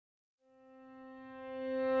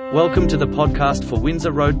Welcome to the podcast for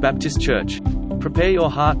Windsor Road Baptist Church. Prepare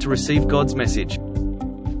your heart to receive God's message.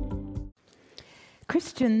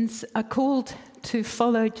 Christians are called to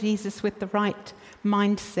follow Jesus with the right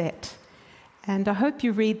mindset. And I hope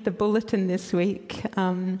you read the bulletin this week.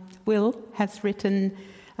 Will has written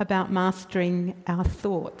about mastering our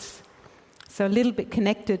thoughts. So a little bit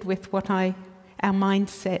connected with our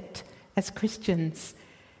mindset as Christians.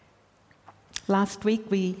 Last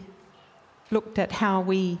week we looked at how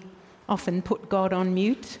we often put God on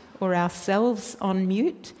mute or ourselves on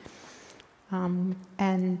mute.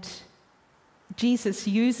 And Jesus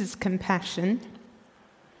uses compassion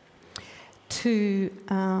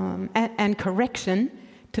and correction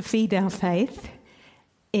to feed our faith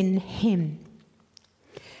in Him.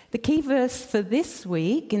 The key verse for this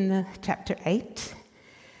week in the chapter 8,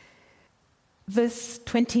 verse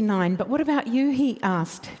 29. But what about you,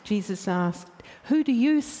 Jesus asked, who do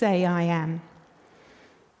you say I am?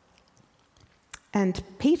 And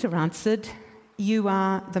Peter answered, you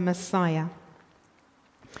are the Messiah.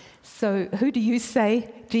 So who do you say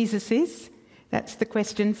Jesus is? That's the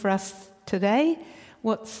question for us today.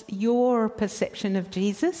 What's your perception of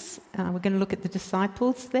Jesus? We're going to look at the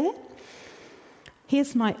disciples there.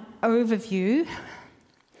 Here's my overview.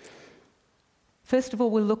 First of all,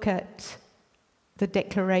 we'll look at the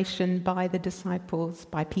declaration by the disciples,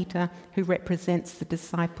 by Peter, who represents the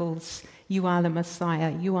disciples. You are the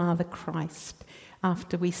Messiah, you are the Christ,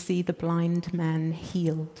 after we see the blind man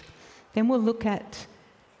healed. Then we'll look at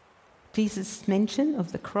Jesus' mention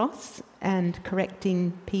of the cross and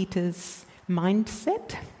correcting Peter's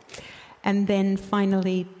mindset. And then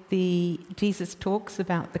finally, Jesus talks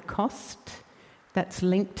about the cost that's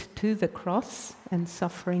linked to the cross and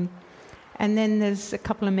suffering. And then there's a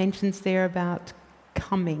couple of mentions there about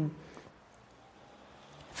coming.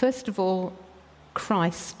 First of all,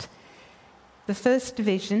 Christ. The first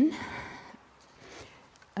division,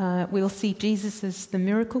 we'll see Jesus as the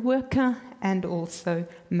miracle worker and also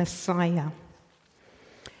Messiah.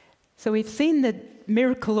 So we've seen the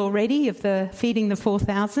miracle already of the feeding the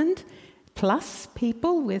 4,000 plus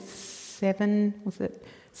people with seven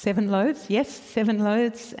loaves? Yes, 7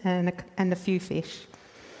 loaves and a few fish.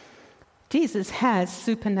 Jesus has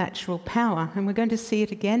supernatural power, and we're going to see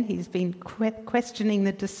it again. He's been questioning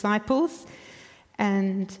the disciples,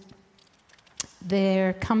 and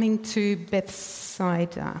they're coming to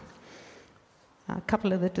Bethsaida. A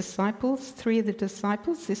couple of the disciples, 3 of the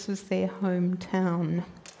disciples, this was their hometown.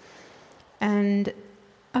 And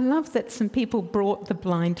I love that some people brought the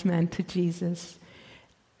blind man to Jesus.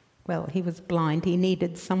 Well, he was blind. He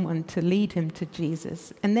needed someone to lead him to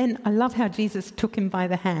Jesus. And then I love how Jesus took him by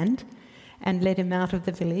the hand and led him out of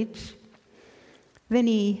the village. Then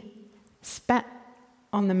he spat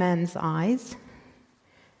on the man's eyes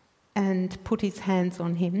and put his hands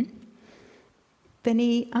on him. Then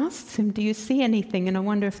he asks him, do you see anything? And I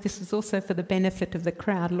wonder if this is also for the benefit of the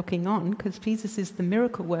crowd looking on, because Jesus is the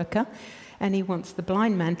miracle worker and he wants the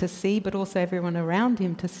blind man to see, but also everyone around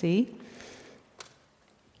him to see.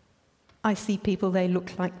 I see people, they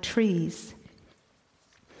look like trees.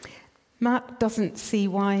 Mark,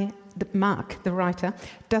 the writer,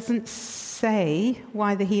 doesn't say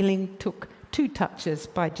why the healing took 2 touches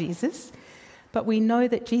by Jesus, but we know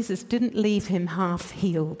that Jesus didn't leave him half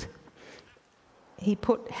healed. He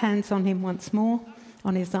put hands on him once more,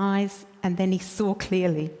 on his eyes, and then he saw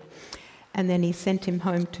clearly. And then he sent him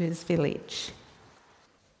home to his village.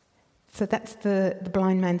 So that's the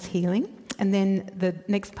blind man's healing. And then the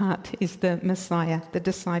next part is the Messiah, the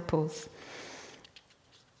disciples.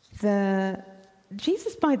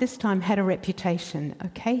 Jesus by this time had a reputation,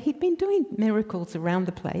 okay? He'd been doing miracles around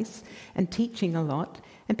the place and teaching a lot,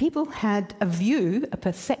 and people had a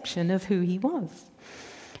perception of who he was.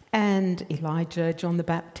 And Elijah, John the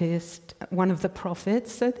Baptist, one of the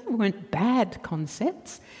prophets, so they weren't bad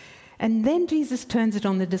concepts. And then Jesus turns it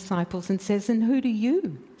on the disciples and says, and who do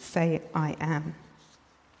you say I am?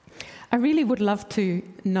 I really would love to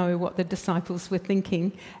know what the disciples were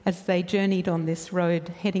thinking as they journeyed on this road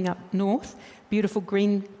heading up north, beautiful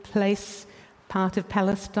green place, part of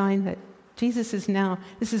Palestine that Jesus is now,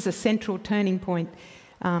 this is a central turning point.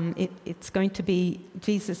 It's going to be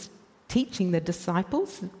Jesus teaching the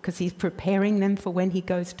disciples because he's preparing them for when he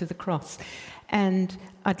goes to the cross. And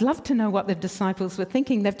I'd love to know what the disciples were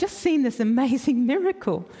thinking. They've just seen this amazing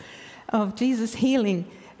miracle of Jesus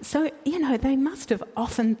healing. So, they must have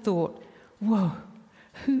often thought, whoa,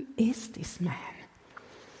 who is this man?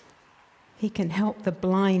 He can help the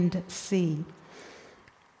blind see.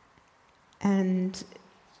 And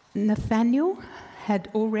Nathanael had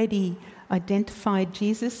already identified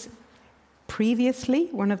Jesus previously,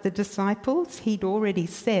 one of the disciples, he'd already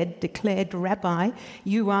declared, "Rabbi,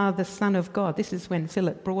 you are the Son of God." This is when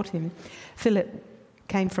Philip brought him. Philip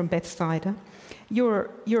came from Bethsaida. You're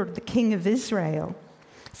the King of Israel.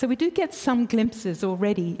 So we do get some glimpses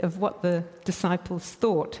already of what the disciples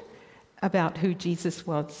thought about who Jesus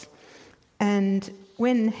was. And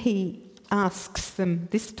when he asks them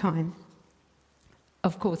this time,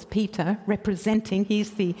 of course, Peter, representing,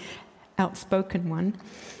 he's the outspoken one,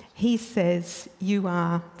 he says, "You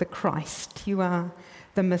are the Christ, you are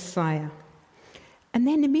the Messiah." And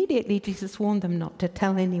then immediately Jesus warned them not to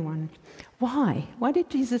tell anyone. Why? Why did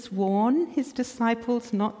Jesus warn his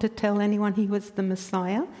disciples not to tell anyone he was the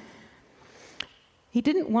Messiah? He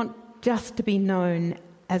didn't want just to be known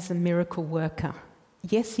as a miracle worker.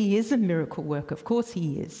 Yes, he is a miracle worker, of course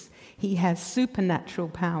he is. He has supernatural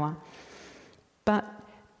power. But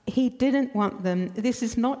he didn't want them, this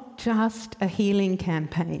is not just a healing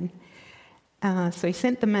campaign. So he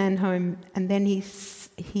sent the man home, and then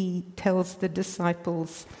he tells the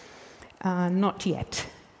disciples, not yet.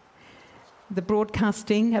 The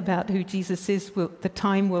broadcasting about who Jesus is, the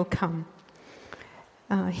time will come.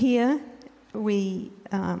 Here we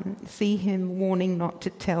see him warning not to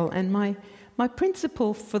tell. And my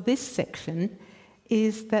principle for this section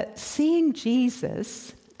is that seeing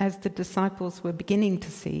Jesus, as the disciples were beginning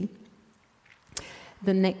to see,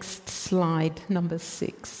 the next slide, number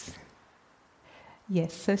 6.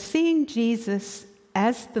 Yes, so seeing Jesus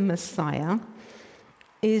as the Messiah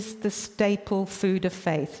is the staple food of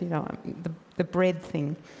faith, the bread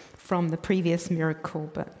thing from the previous miracle.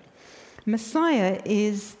 But Messiah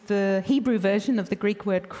is the Hebrew version of the Greek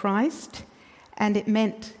word Christ, and it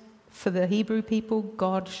meant for the Hebrew people,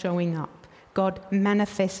 God showing up, God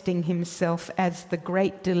manifesting himself as the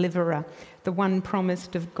great deliverer, the one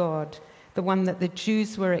promised of God, the one that the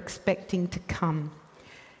Jews were expecting to come.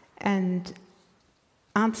 And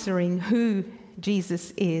answering who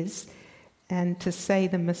Jesus is and to say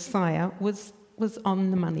the Messiah was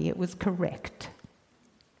on the money. It was correct.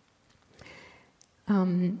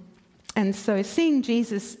 And so seeing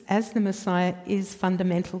Jesus as the Messiah is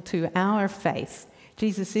fundamental to our faith.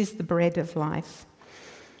 Jesus is the bread of life.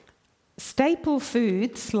 Staple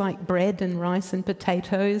foods like bread and rice and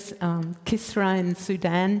potatoes, kisra in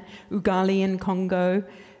Sudan, ugali in Congo,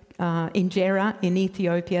 injera in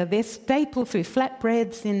Ethiopia, they're staple food.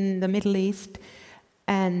 Flatbreads in the Middle East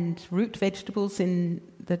and root vegetables in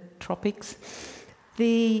the tropics.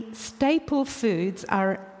 The staple foods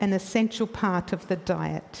are an essential part of the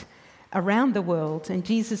diet around the world, and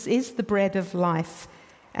Jesus is the bread of life,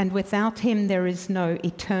 and without him there is no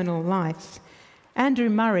eternal life. Andrew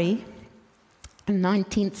Murray, a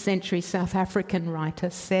 19th century South African writer,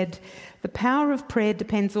 said, "The power of prayer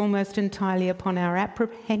depends almost entirely upon our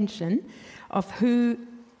apprehension of who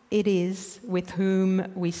it is with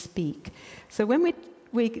whom we speak." So when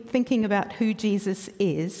we're thinking about who Jesus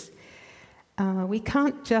is, we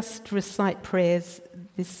can't just recite prayers,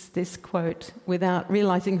 this quote, without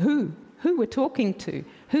realizing who we're talking to.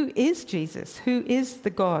 Who is Jesus? Who is the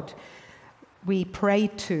God we pray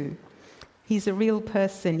to? He's a real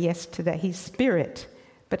person, yes, today. He's spirit,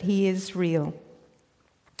 but he is real.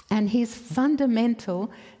 And he's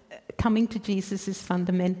fundamental. Coming to Jesus is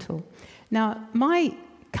fundamental. Now, my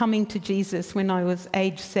coming to Jesus when I was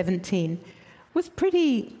age 17 was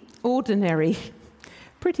pretty ordinary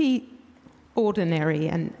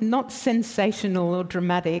and not sensational or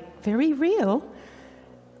dramatic, very real.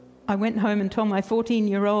 I went home and told my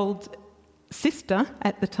 14-year-old sister,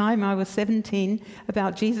 at the time I was 17,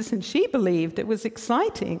 about Jesus, and she believed. It was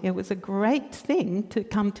exciting. It was a great thing to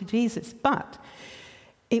come to Jesus, but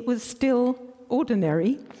it was still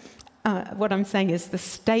ordinary. What I'm saying is the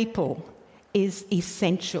staple is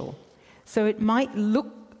essential. So it might look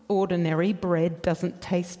ordinary. Bread doesn't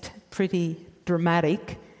taste pretty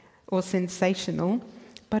dramatic or sensational,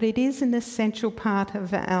 but it is an essential part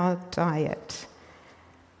of our diet.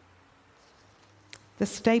 The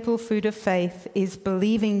staple food of faith is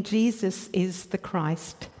believing Jesus is the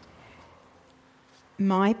Christ,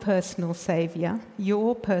 my personal Saviour,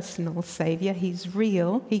 your personal Saviour. He's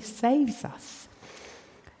real. He saves us.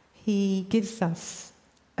 He gives us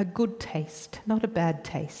a good taste, not a bad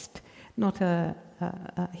taste.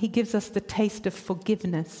 He gives us the taste of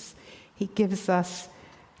forgiveness. He gives us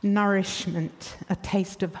nourishment, a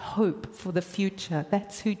taste of hope for the future.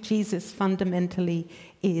 That's who Jesus fundamentally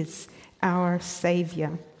is, our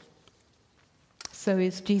Saviour. So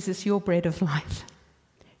is Jesus your bread of life?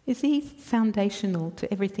 Is he foundational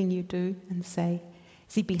to everything you do and say?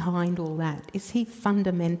 Is he behind all that? Is he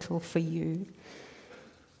fundamental for you?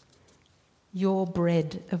 Your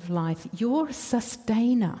bread of life, your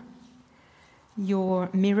sustainer. your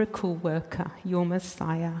miracle worker, your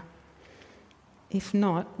Messiah? If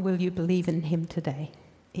not, will you believe in him today?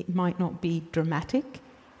 It might not be dramatic.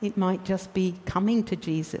 It might just be coming to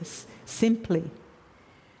Jesus, simply.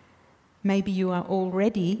 Maybe you are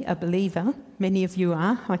already a believer. Many of you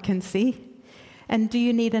are, I can see. And do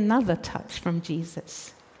you need another touch from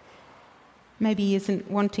Jesus? Maybe he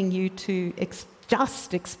isn't wanting you to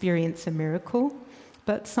just experience a miracle,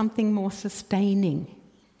 but something more sustaining.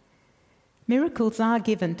 Miracles are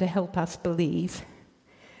given to help us believe.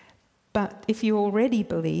 But if you already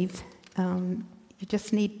believe, you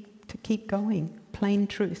just need to keep going. Plain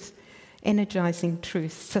truth, energizing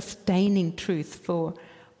truth, sustaining truth for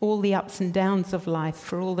all the ups and downs of life,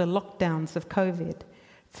 for all the lockdowns of COVID,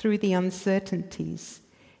 through the uncertainties.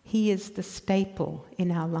 He is the staple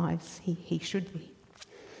in our lives. He should be.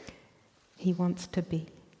 He wants to be.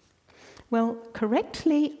 Well,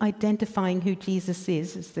 correctly identifying who Jesus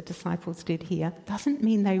is, as the disciples did here, doesn't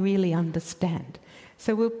mean they really understand.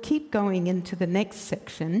 So we'll keep going into the next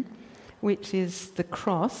section, which is the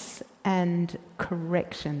cross and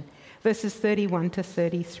correction, verses 31 to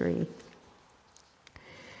 33.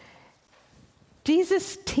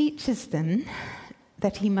 Jesus teaches them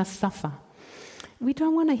that he must suffer. We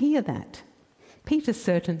don't want to hear that. Peter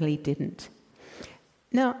certainly didn't.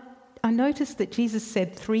 Now, I noticed that Jesus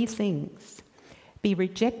said three things: be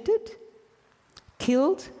rejected,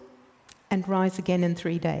 killed, and rise again in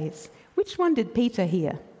 3 days. Which one did Peter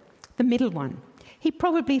hear? The middle one. He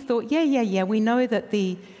probably thought, yeah, we know that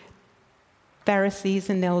the Pharisees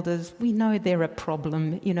and elders, we know they're a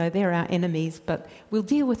problem, they're our enemies, but we'll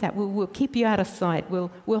deal with that. We'll keep you out of sight.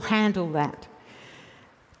 We'll handle that.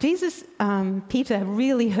 Peter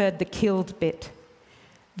really heard the killed bit,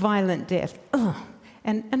 violent death. Ugh.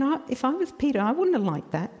 And if I was Peter, I wouldn't have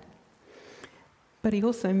liked that. But he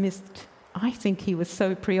also missed, I think he was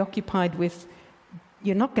so preoccupied with,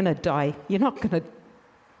 you're not going to die, you're not going to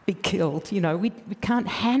be killed. We can't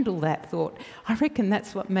handle that thought. I reckon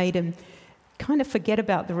that's what made him kind of forget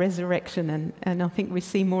about the resurrection, and I think we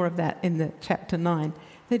see more of that in the chapter 9.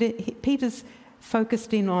 Peter's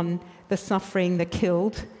focused in on the suffering, the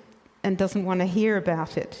killed, and doesn't want to hear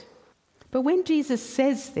about it. But when Jesus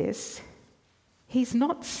says this, he's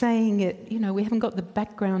not saying it, we haven't got the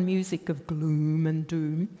background music of gloom and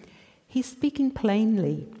doom. He's speaking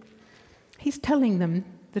plainly. He's telling them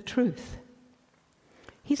the truth.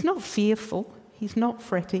 He's not fearful. He's not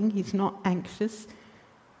fretting. He's not anxious.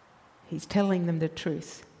 He's telling them the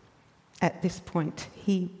truth. At this point,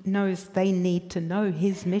 he knows they need to know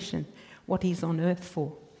his mission, what he's on earth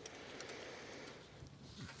for.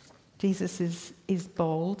 Jesus is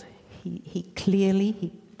bold. He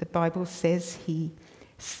clearly, the Bible says, he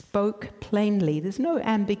spoke plainly. There's no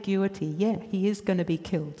ambiguity. Yeah, he is going to be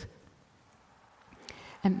killed.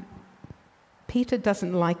 And Peter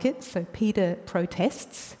doesn't like it, so Peter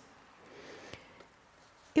protests.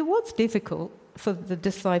 It was difficult for the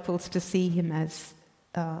disciples to see him as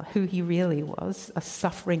who he really was, a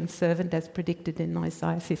suffering servant, as predicted in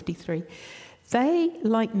Isaiah 53. They,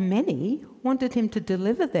 like many, wanted him to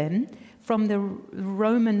deliver them from the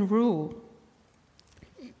Roman rule,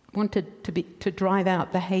 wanted to drive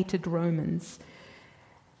out the hated Romans.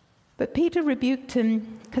 But Peter rebuked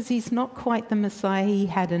him because he's not quite the Messiah he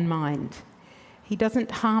had in mind. He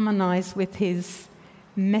doesn't harmonize with his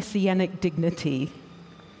messianic dignity.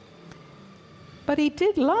 But he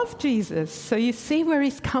did love Jesus, so you see where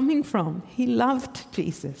he's coming from. He loved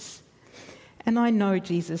Jesus. And I know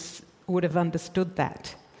Jesus would have understood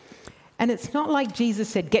that. And it's not like Jesus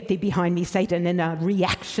said, "Get thee behind me, Satan," in a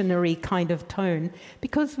reactionary kind of tone,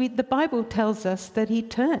 because the Bible tells us that he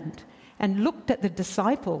turned and looked at the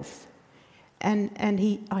disciples. And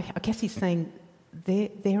I guess he's saying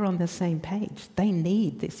they're on the same page. They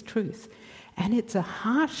need this truth. And it's a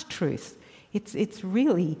harsh truth. It's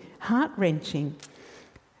really heart-wrenching.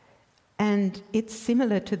 And it's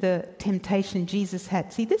similar to the temptation Jesus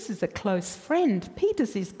had. See, this is a close friend.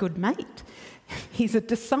 Peter's his good mate. He's a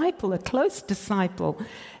disciple, a close disciple.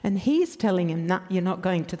 And he's telling him, "No, you're not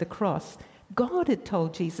going to the cross." God had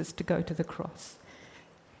told Jesus to go to the cross.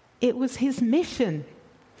 It was his mission.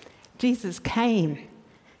 Jesus came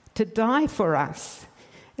to die for us.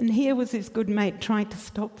 And here was his good mate trying to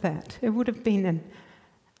stop that. It would have been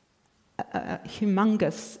a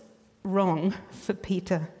humongous wrong for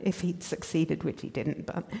Peter if he'd succeeded, which he didn't,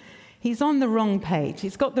 but he's on the wrong page.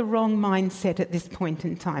 He's got the wrong mindset at this point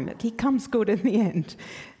in time. He comes good in the end,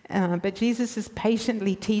 but Jesus is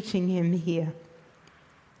patiently teaching him here.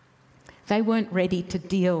 They weren't ready to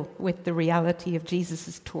deal with the reality of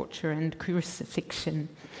Jesus' torture and crucifixion.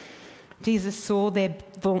 Jesus saw their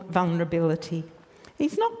vulnerability.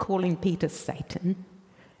 He's not calling Peter Satan.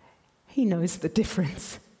 He knows the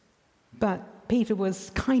difference. But Peter was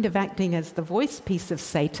kind of acting as the voice piece of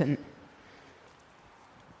Satan.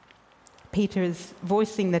 Peter is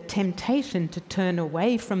voicing the temptation to turn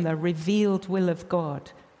away from the revealed will of God.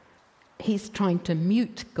 He's trying to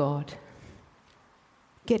mute God.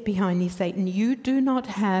 Get behind me, Satan. You do not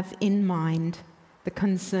have in mind the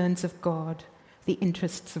concerns of God, the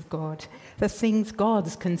interests of God, the things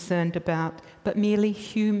God's concerned about, but merely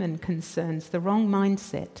human concerns, the wrong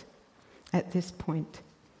mindset at this point.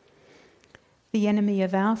 The enemy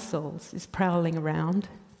of our souls is prowling around,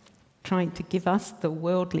 trying to give us the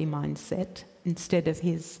worldly mindset instead of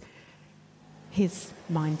his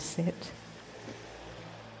mindset.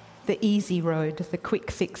 The easy road, the quick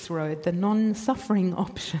fix road, the non-suffering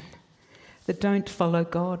option, the don't follow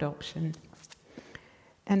God option.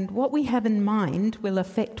 And what we have in mind will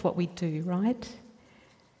affect what we do, right?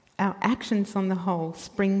 Our actions on the whole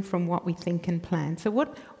spring from what we think and plan. So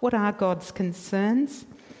what are God's concerns?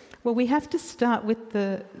 Well, we have to start with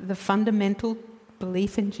the fundamental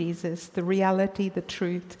belief in Jesus, the reality, the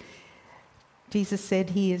truth. Jesus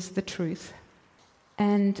said he is the truth.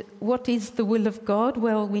 And what is the will of God?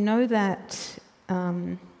 Well, we know that,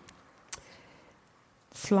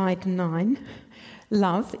 slide 9,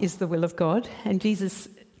 love is the will of God. And Jesus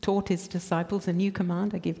taught his disciples, a new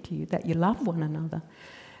command I give to you, that you love one another.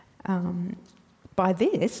 By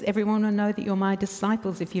this, everyone will know that you're my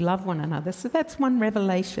disciples if you love one another. So that's one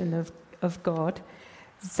revelation of God,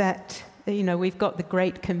 that, you know, we've got the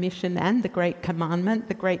Great Commission and the Great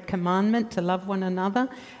Commandment to love one another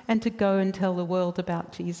and to go and tell the world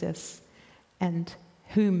about Jesus and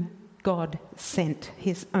whom God sent,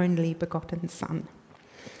 his only begotten Son.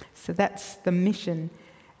 So that's the mission.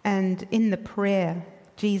 And in the prayer,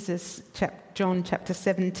 John chapter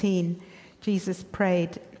 17, Jesus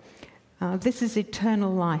prayed, this is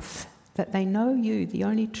eternal life, that they know you, the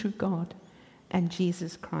only true God, and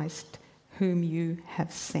Jesus Christ, whom you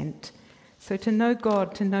have sent. So to know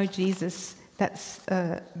God, to know Jesus, that's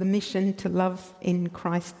the mission, to love in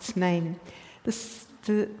Christ's name.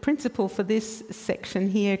 The principle for this section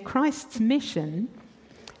here, Christ's mission,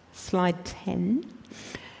 slide 10,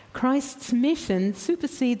 Christ's mission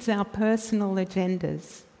supersedes our personal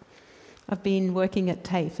agendas. I've been working at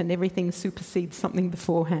TAFE and everything supersedes something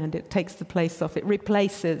beforehand. It takes the place off. It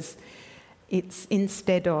replaces. It's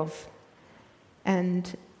instead of.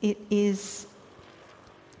 And it is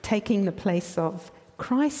taking the place of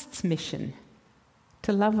Christ's mission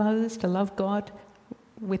to love others, to love God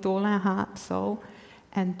with all our heart, soul,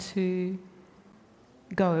 and to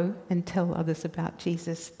go and tell others about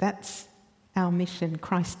Jesus. That's our mission,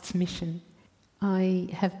 Christ's mission. I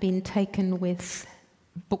have been taken with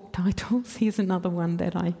book titles. Here's another one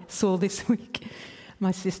that I saw this week.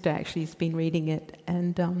 My sister actually has been reading it,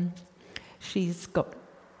 and she's got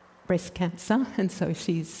breast cancer, and so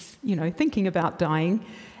she's, thinking about dying.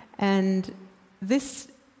 And this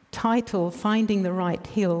title, Finding the Right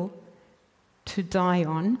Hill to Die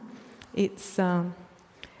On, it's a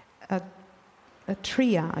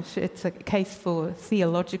triage. It's a case for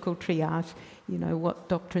theological triage, what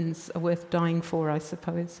doctrines are worth dying for, I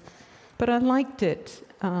suppose. But I liked it,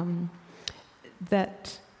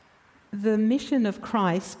 that the mission of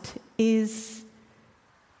Christ is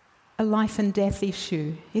a life and death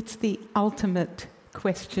issue. It's the ultimate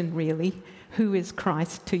question, really. Who is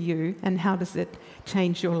Christ to you, and how does it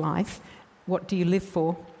change your life? What do you live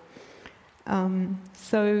for?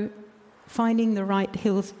 So finding the right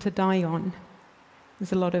hills to die on.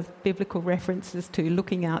 There's a lot of biblical references to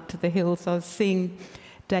looking out to the hills. I was seeing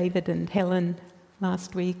David and Helen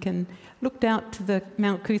last week and looked out to the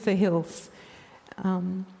Mount Cootha Hills.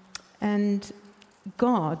 And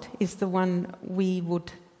God is the one we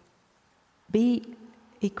would be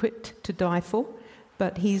equipped to die for,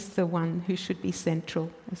 but he's the one who should be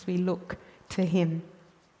central as we look to him.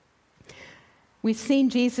 We've seen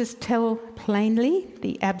Jesus tell plainly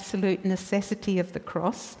the absolute necessity of the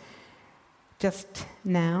cross just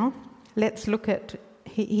now. Let's look at,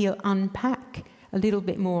 he'll unpack a little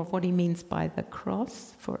bit more of what he means by the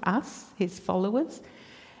cross for us, his followers.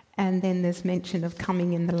 And then there's mention of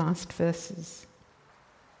coming in the last verses.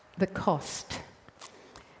 The cost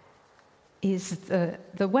is the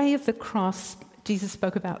way of the cross. Jesus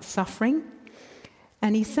spoke about suffering.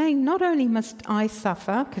 And he's saying, not only must I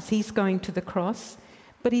suffer, because he's going to the cross,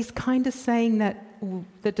 but he's kind of saying that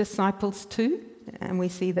the disciples too, and we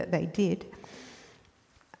see that they did.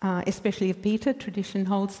 Especially of Peter, tradition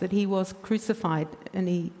holds that he was crucified, and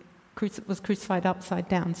he was crucified upside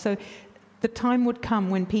down. So the time would come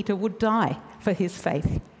when Peter would die for his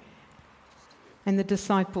faith, and the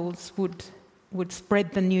disciples would would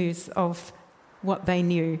spread the news of what they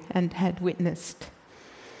knew and had witnessed.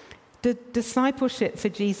 The discipleship for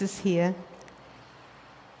Jesus here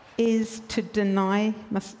is to deny,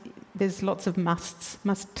 there's lots of musts.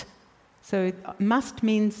 So must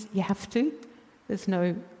means you have to. There's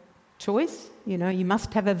no choice. You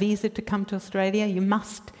must have a visa to come to Australia. You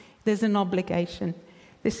must. There's an obligation.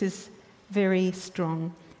 This is very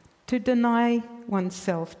strong. To deny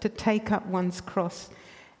oneself, to take up one's cross,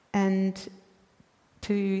 and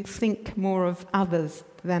to think more of others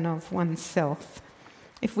than of oneself.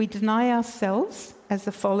 If we deny ourselves as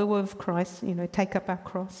a follower of Christ, take up our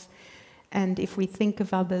cross, and if we think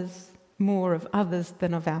of others, more of others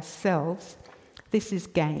than of ourselves, this is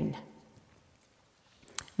gain.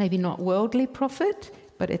 Maybe not worldly profit,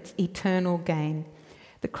 but it's eternal gain.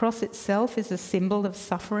 The cross itself is a symbol of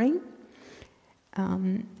suffering,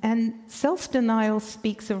 and self-denial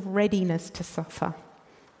speaks of readiness to suffer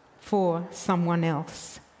for someone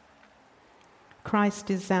else. Christ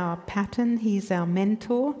is our pattern, he's our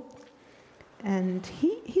mentor, and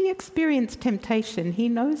he experienced temptation. He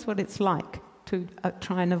knows what it's like to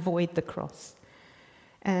try and avoid the cross.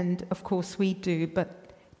 And of course we do,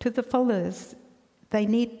 but to the followers, they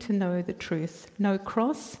need to know the truth. No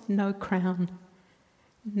cross, no crown.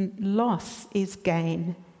 Loss is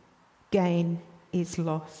gain. Gain is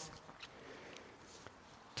loss.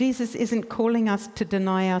 Jesus isn't calling us to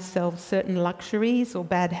deny ourselves certain luxuries or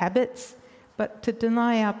bad habits, but to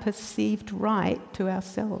deny our perceived right to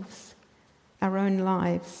ourselves, our own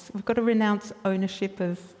lives. We've got to renounce ownership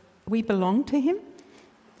of, we belong to him.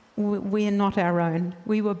 We are not our own.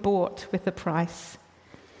 We were bought with a price.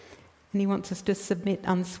 And he wants us to submit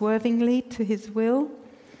unswervingly to his will.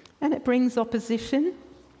 And it brings opposition.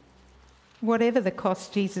 Whatever the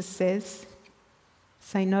cost, Jesus says,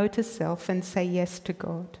 say no to self and say yes to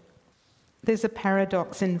God. There's a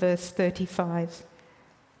paradox in verse 35.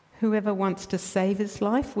 Whoever wants to save his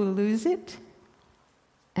life will lose it,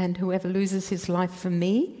 and whoever loses his life for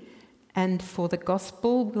me and for the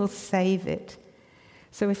gospel will save it.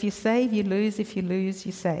 So if you save, you lose. If you lose,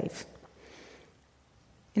 you save.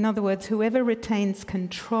 In other words, whoever retains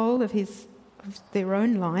control of their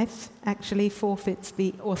own life actually forfeits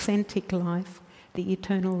the authentic life, the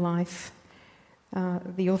eternal life,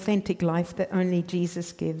 the authentic life that only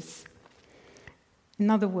Jesus gives. In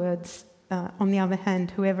other words, on the other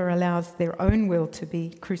hand, whoever allows their own will to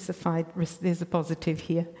be crucified, there's a positive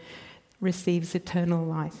here, receives eternal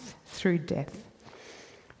life through death.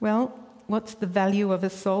 Well, what's the value of a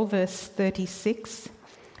soul? Verse 36.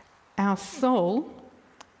 Our soul,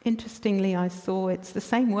 interestingly, I saw it's the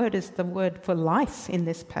same word as the word for life in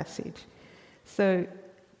this passage. So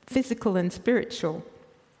physical and spiritual.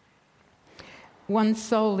 One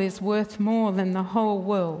soul is worth more than the whole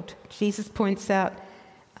world. Jesus points out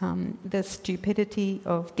the stupidity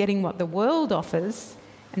of getting what the world offers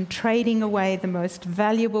and trading away the most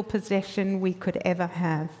valuable possession we could ever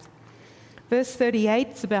have. Verse 38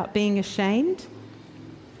 is about being ashamed.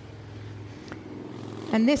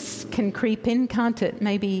 And this can creep in, can't it?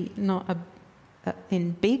 Maybe not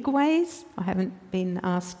in big ways. I haven't been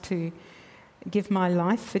asked to give my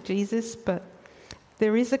life for Jesus, but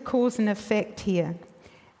there is a cause and effect here.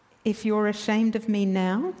 If you're ashamed of me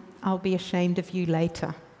now, I'll be ashamed of you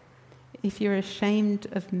later. If you're ashamed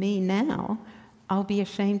of me now, I'll be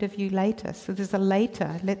ashamed of you later. So there's a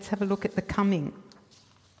later. Let's have a look at the coming.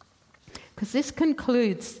 Because this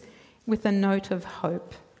concludes with a note of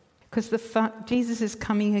hope. Because Jesus is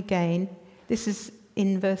coming again. This is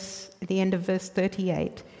in the end of verse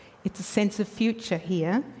 38. It's a sense of future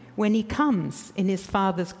here when he comes in his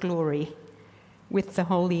Father's glory with the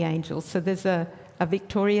holy angels. So there's a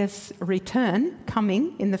victorious return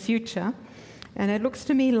coming in the future. And it looks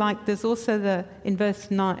to me like there's also in verse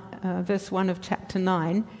 1 of chapter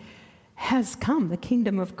 9, has come. The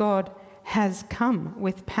kingdom of God has come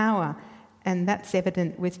with power. And that's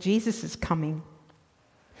evident with Jesus' coming.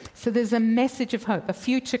 So there's a message of hope, a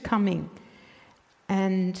future coming,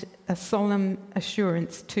 and a solemn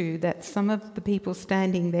assurance too that some of the people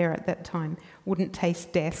standing there at that time wouldn't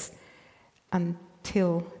taste death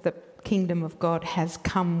until the kingdom of God has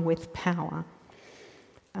come with power.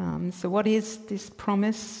 So what is this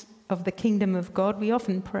promise of the kingdom of God? We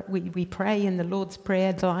often we pray in the Lord's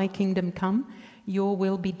Prayer, thy kingdom come, your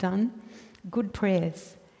will be done. Good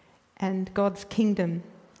prayers. And God's kingdom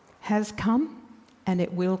has come and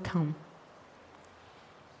it will come.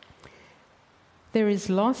 There is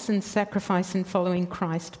loss and sacrifice in following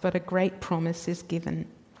Christ, but a great promise is given.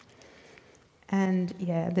 And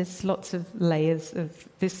there's lots of layers of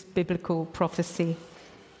this biblical prophecy.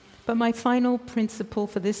 But my final principle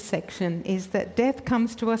for this section is that death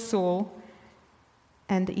comes to us all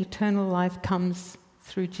and eternal life comes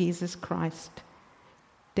through Jesus Christ.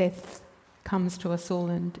 Death comes to us all,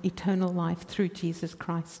 and eternal life through Jesus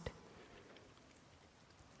Christ.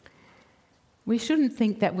 We shouldn't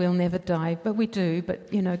think that we'll never die, but we do.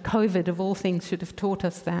 But, COVID of all things should have taught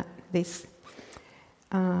us this.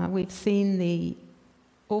 We've seen the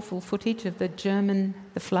awful footage of the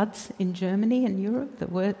floods in Germany and Europe. There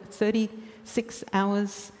were 36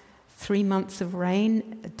 hours, 3 months of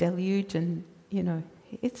rain, a deluge, and,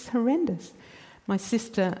 it's horrendous. My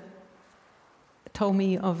sister told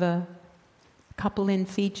me of a couple in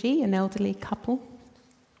Fiji, an elderly couple,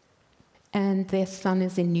 and their son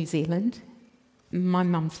is in New Zealand. My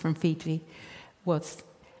mum's from Fiji,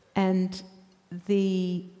 and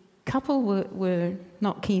the couple were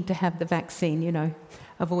not keen to have the vaccine,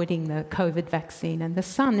 avoiding the COVID vaccine. And the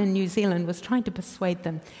son in New Zealand was trying to persuade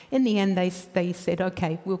them. In the end, they said,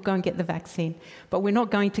 okay, we'll go and get the vaccine, but we're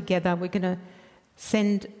not going together. We're going to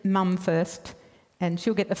send mum first, and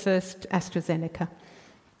she'll get the first AstraZeneca.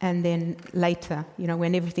 And then later,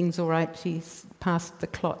 when everything's all right, she's past the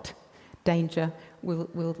clot danger,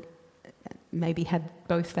 we'll maybe had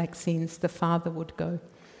both vaccines, the father would go.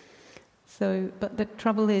 But the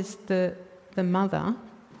trouble is the mother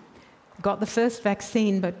got the first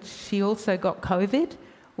vaccine, but she also got COVID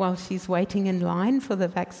while she's waiting in line for the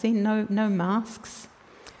vaccine, no masks,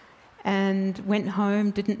 and went home,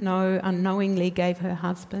 didn't know, unknowingly gave her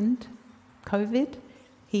husband COVID.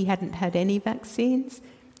 He hadn't had any vaccines.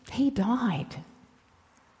 He died.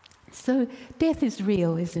 So death is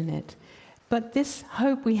real, isn't it? But this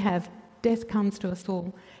hope we have, death comes to us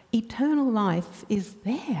all. Eternal life is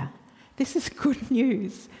there. This is good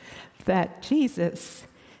news that Jesus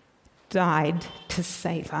died to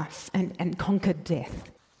save us and conquered death.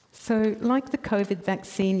 So like the COVID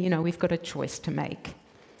vaccine, we've got a choice to make.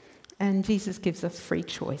 And Jesus gives us free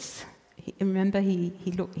choice. Remember,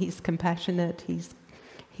 he's compassionate,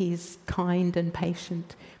 he's kind and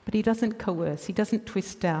patient, but he doesn't coerce, he doesn't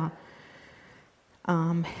twist our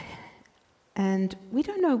arm. And we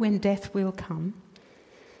don't know when death will come.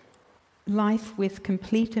 Life with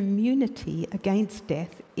complete immunity against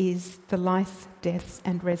death is the life, death,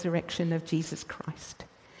 and resurrection of Jesus Christ.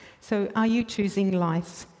 So are you choosing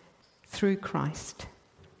life through Christ?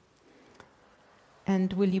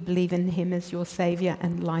 And will you believe in him as your Saviour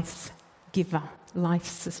and life giver, life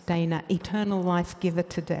sustainer, eternal life giver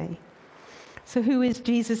today? So who is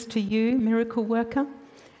Jesus to you? Miracle worker?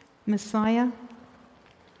 Messiah?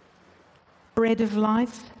 Bread of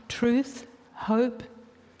life? Truth? Hope?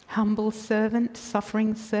 Humble servant?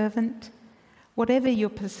 Suffering servant? Whatever your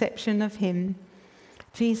perception of him,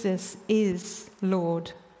 Jesus is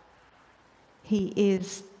Lord. He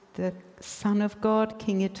is the Son of God,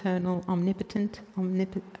 King eternal, omnipotent,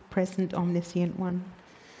 omnipresent, omniscient one,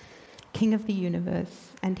 King of the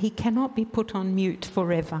universe, and he cannot be put on mute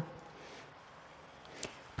forever.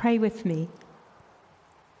 Pray with me.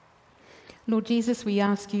 Lord Jesus, we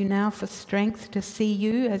ask you now for strength to see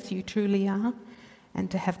you as you truly are,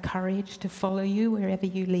 and to have courage to follow you wherever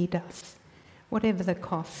you lead us, whatever the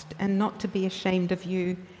cost, and not to be ashamed of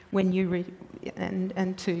you when you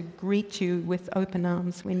and to greet you with open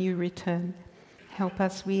arms when you return. Help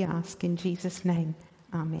us, we ask, in Jesus' name.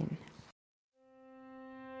 Amen.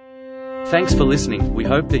 Thanks for listening. We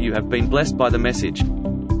hope that you have been blessed by the message.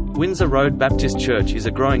 Windsor Road Baptist Church is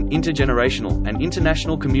a growing, intergenerational, and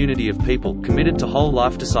international community of people committed to whole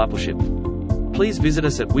life discipleship. Please visit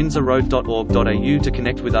us at windsorroad.org.au to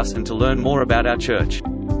connect with us and to learn more about our church.